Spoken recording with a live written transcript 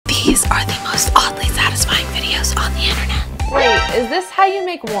is this how you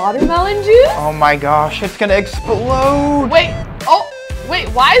make watermelon juice? Oh my gosh, it's gonna explode. Wait, wait,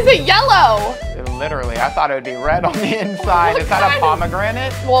 why is it yellow? Literally, I thought it would be red on the inside. Is that a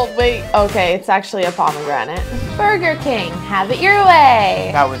pomegranate? Well, wait, okay, it's actually a pomegranate. Burger King, have it your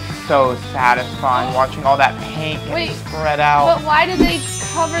way. That was so satisfying, watching all that paint get spread out. But why did they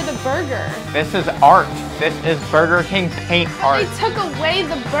cover the burger? This is art. This is Burger King paint art. They took away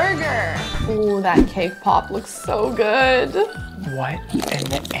the burger. Ooh, that cake pop looks so good. What in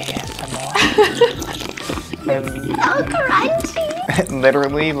the ASMR? So crunchy. It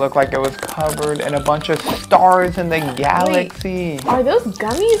literally looked like it was covered in a bunch of stars in the galaxy. Wait, are those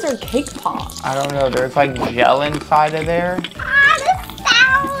gummies or cake pops? I don't know. There's like gel inside of there. Ah, the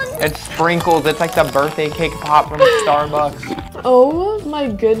sound. It's sprinkles. It's like the birthday cake pop from Starbucks. Oh my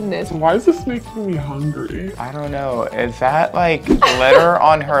goodness. Why is this making me hungry? I don't know. Is that like glitter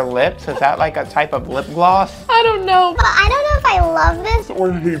on her lips? Is that like a type of lip gloss? I don't know. But I don't know if I love this.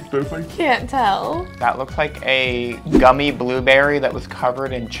 Or hate this. I Can't tell. That looks like a gummy blueberry that was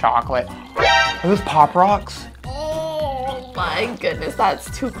covered in chocolate. Are those Pop Rocks? Oh my goodness,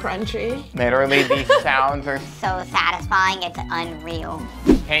 that's too crunchy. Literally, these sounds are So satisfying, it's unreal.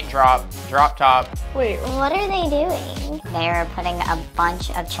 paint drop, drop top. Wait, What are they doing? They're putting a bunch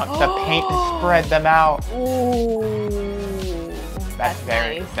of Chunks of paint to spread them out. ooh. That's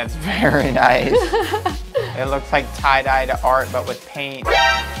very nice. That's very nice. It looks like tie-dye to art, but with paint.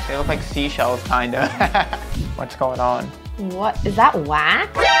 They look like seashells, kinda. What's going on? What, is that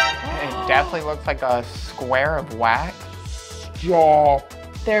wax? It definitely looks like a square of wax. Stop.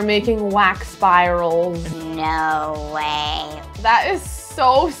 They're making wax spirals. No way. That is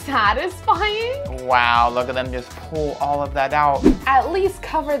so satisfying. Wow, look at them just pull all of that out. At least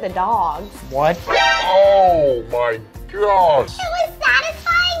cover the dogs. What? Oh my gosh. It was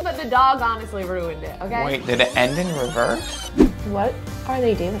satisfying. But the dog honestly ruined it, okay? Wait, did it end in reverse? What are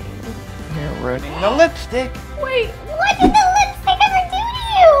they doing? You're ruining the lipstick. Wait, What did the lipstick ever do to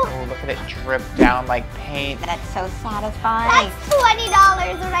you? Oh, look at it drip down like paint. That's so satisfying. That's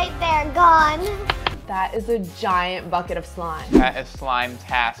 $20 right there, gone. that is a giant bucket of slime. That is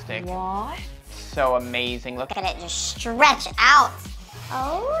slime-tastic. What? So amazing. Look Look at it just stretch out.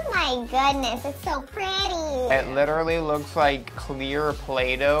 Oh my goodness, it's so pretty. It literally looks like clear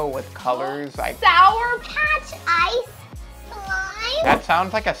Play-Doh with colors like... Sour Patch ice slime. That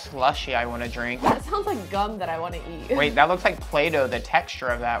sounds like a slushie I want to drink. That sounds like gum that I want to eat. Wait, that looks like Play-Doh, the texture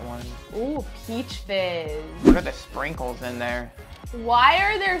of that one. Ooh, peach fizz. What are the sprinkles in there? Why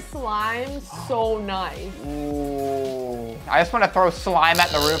are their slimes so nice? Ooh. I just want to throw slime at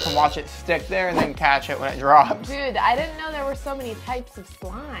the roof and watch it stick there and then catch it when it drops. Dude, I didn't know there were so many types of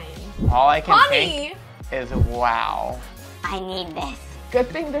slime. All I can Honey! think is wow. I need this. Good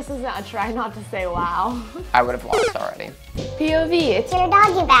thing this isn't a try not to say wow. I would have lost already. POV, it's Your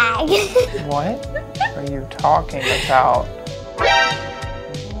doggy bag. What are you talking about?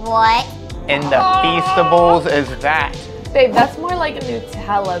 What? In the Feastables is that? babe, that's more like a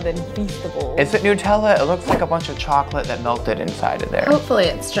Nutella than Feastables. Is it Nutella? It looks like a bunch of chocolate that melted inside of there. Hopefully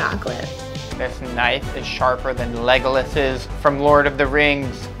it's chocolate. This knife is sharper than Legolas's from Lord of the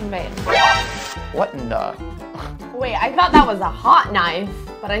Rings. Man. What in the? Wait, I thought that was a hot knife,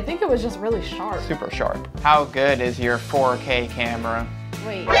 but I think it was just really sharp. Super sharp. How good is your 4K camera?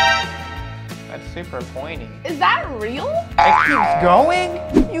 Wait, That's super pointy. is that real? It keeps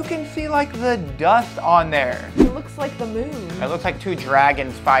going? You can see like the dust on there. It looks like the moon. It looks like two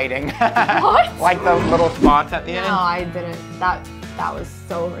dragons fighting. What? Like those little spots at the No, end. I didn't. That was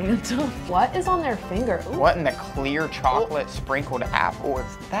so random. What is on their finger? Ooh, What in the clear chocolate sprinkled apple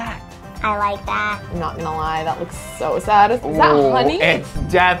is that? I like that. I'm not gonna lie, that looks so sad. Is that Ooh, honey? It's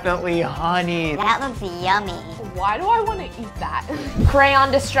definitely honey. That looks yummy. Why do I want to eat that?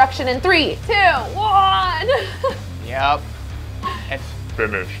 Crayon destruction in 3, 2, 1. Yep. It's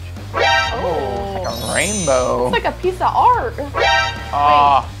Finished. like a rainbow. It's like a piece of art.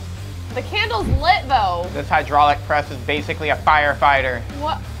 Oh, The candle's lit though. this hydraulic press is basically a firefighter.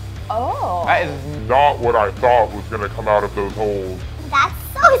 What? Oh. That is Not what I thought was gonna come out of those holes. That's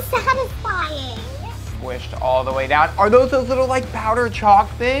so satisfying. squished all the way down. Are those little like powder chalk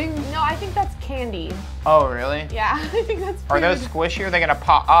things? No, I think that's candy. Oh, really? Yeah, I think that's Are those food. squishy? Are they gonna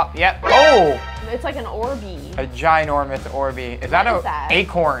pop up? Yep. Oh, It's like an Orbeez. a ginormous Orbeez. Is that What an is that?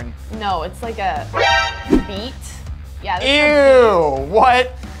 acorn? No, it's like a beet. Yeah. this Ew,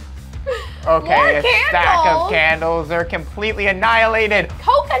 what? Okay, More a stack candles. of candles. They're completely annihilated. one's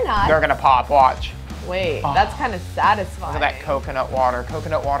coconut. They're gonna pop, watch. Wait, that's kind of satisfying. Look at that coconut water.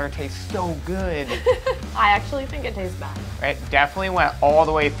 Coconut water tastes so good. I actually think it tastes bad. It definitely went all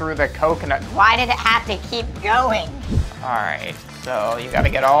the way through the coconut. Why did it have to keep going? All right, So you gotta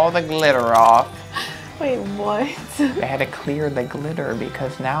get all the glitter off. Wait, what? They had to clear the glitter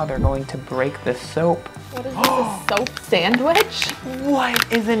because now they're going to break the soap. What is this, a soap sandwich?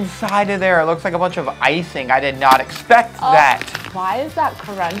 What is inside of there? It looks like a bunch of icing. I did not expect that. Why is that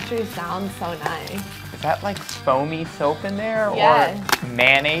crunchy sound so nice? Is that like foamy soap in there? Yes. Or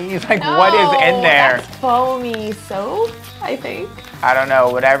mayonnaise? Like what is in there? That's foamy soap, I think. I don't know.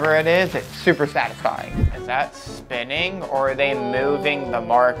 Whatever it is, it's super satisfying. Is that spinning or are they moving the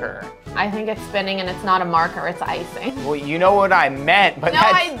marker? I think it's spinning and it's not a marker, it's icing. Well, you know what I meant, but No,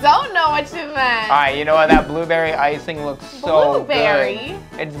 I don't know what you meant. All right, you know what? That blueberry icing looks so Blueberry?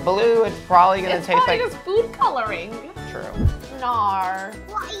 good. It's blue. It's probably gonna It's taste probably like just food coloring. True. Nar.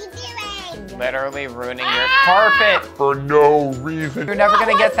 What are you doing? Literally ruining your carpet. For no reason. You're never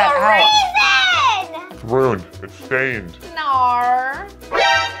gonna get that out. It's ruined. It's stained. Nar.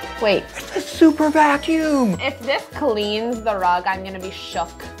 Wait, It's a super vacuum. if this cleans the rug, I'm gonna be shook.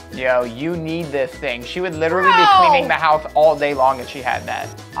 Yo, you need this thing. She would literally be Bro. cleaning the house all day long if she had that.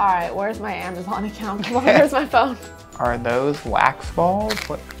 All right, where's my Amazon account? Come on, where's my phone? Are those wax balls?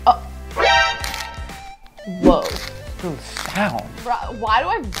 What? Whoa. Ooh, sound. Bruh, why do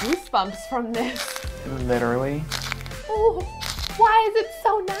I have goosebumps from this? Literally. Ooh, why is it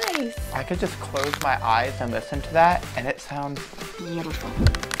so nice? I could just close my eyes and listen to that, and it sounds beautiful.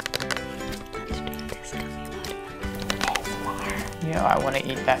 Yeah, I want to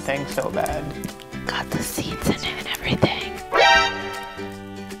eat that thing so bad. Got the seeds in it and everything.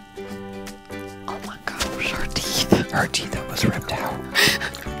 Oh my gosh, her teeth. Her teeth that was ripped out.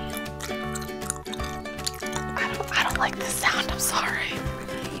 I don't like the sound, I'm sorry.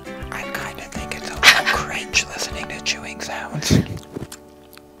 I kind of think it's a little cringe listening to chewing sounds. Is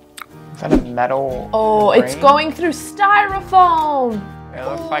that a metal? Oh, it's ring? going through styrofoam. It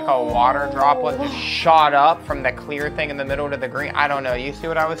looks like a water droplet just shot up from the clear thing in the middle to the green. I don't know. You see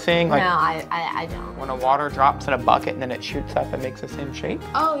what I was saying? Like No, I don't. when a water drops in a bucket and then it shoots up and makes the same shape.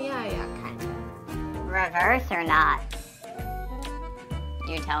 Oh, yeah, kind of. Reverse or not?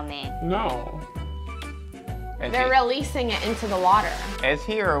 You tell me. No. They're releasing it into the water. Is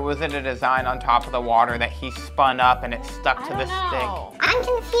he or was it a design on top of the water that he spun up and it stuck I to don't the know. I'm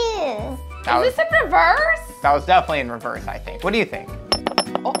confused. stick? That Is this in reverse? that was definitely in reverse, I think. What do you think?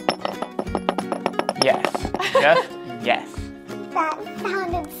 Oh. Yes. Just yes. That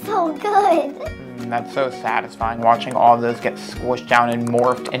sounded so good. That's so satisfying watching all of those get squished down and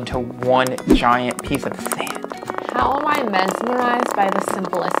morphed into one giant piece of sand. How am I mesmerized by the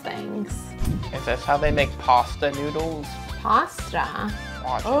simplest things? Is this how they make pasta noodles? Pasta.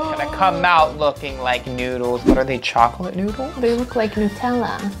 Watch, it's gonna come out looking like noodles. What are they, chocolate noodles? They look like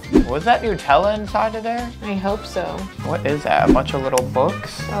Nutella. Was that Nutella inside of there? I hope so. What is that, a bunch of little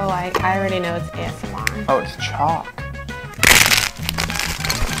books? Oh, I already know it's ASMR. Oh, it's chalk.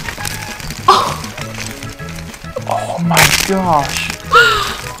 Oh my gosh.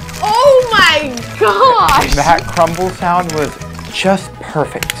 Oh my gosh! That crumble sound was just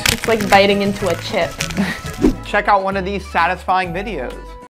perfect. It's like biting into a chip. Check out one of these satisfying videos.